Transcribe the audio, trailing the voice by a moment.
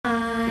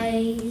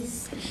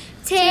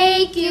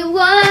make you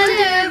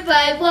wonder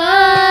by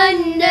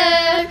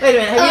wonder. Wait a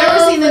minute, have you ever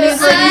seen the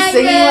news lady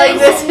singing like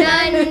this?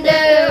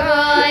 Under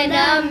on a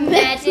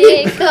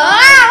magic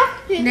car.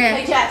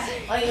 Hey, Jess,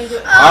 why don't you do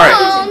it?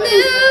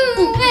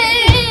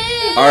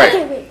 All right,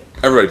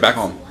 everybody, back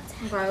home.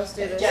 Okay, let's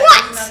do this. What?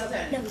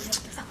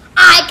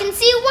 I can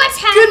see what's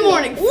happening. Good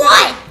morning.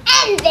 What?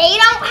 And they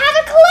don't have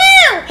a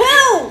clue.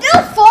 Who?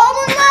 They'll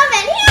fall in love,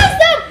 and here's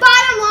the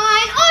bottom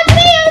line. On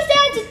tomatoes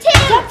down to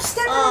 10.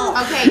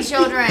 Okay,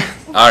 children.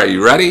 All right,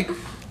 you ready?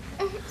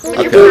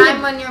 Okay.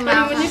 Time on your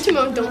mouth. When you're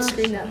Timon, don't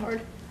scream that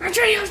hard.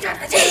 Okay. Drills. Down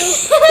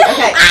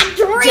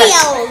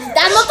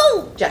the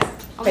hole. Jess,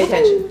 pay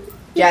attention.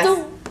 Jess, I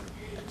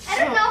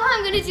don't know how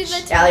I'm going to do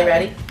that. Allie,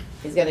 ready?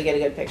 He's going to get a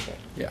good picture.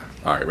 Yeah.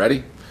 All right,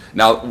 ready?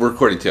 Now we're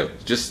recording too.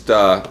 Just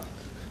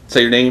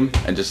say your name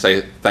and just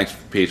say thanks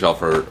PHL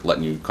for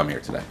letting you come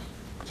here today.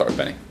 Start with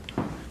Benny.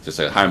 Just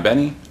say, hi, I'm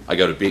Benny. I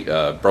go to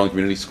Burlington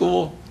Community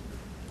School.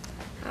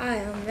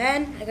 Hi, I'm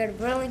Ben. I go to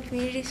Burlington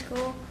Community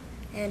School,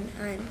 and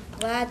I'm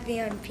glad to be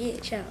on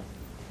PHL.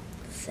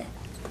 That's it.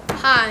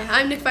 Hi,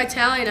 I'm Nick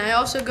Vitale, and I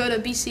also go to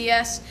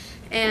BCS,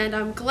 and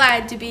I'm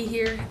glad to be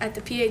here at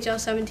the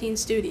PHL17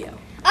 Studio.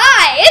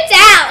 Hi, it's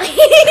Allie.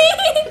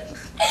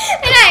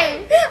 And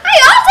I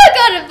also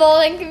go to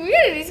Bowling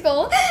Community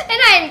School, and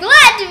I am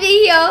glad to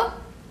be here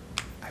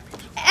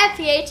at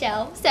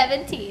PHL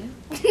 17.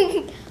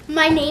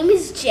 My name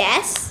is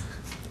Jess,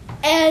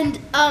 and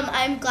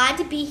I'm glad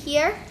to be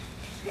here.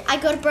 I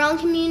go to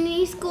Burlington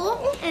Community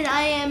School, and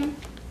I am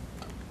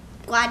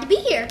glad to be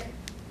here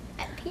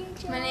at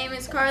PHL. My name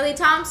is Carly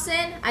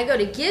Thompson. I go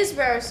to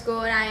Gisborough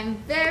School, and I am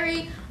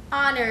very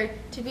honored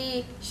to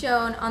be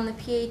shown on the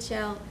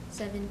PHL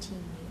 17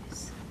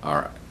 news. All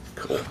right,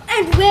 cool.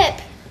 And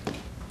Whip.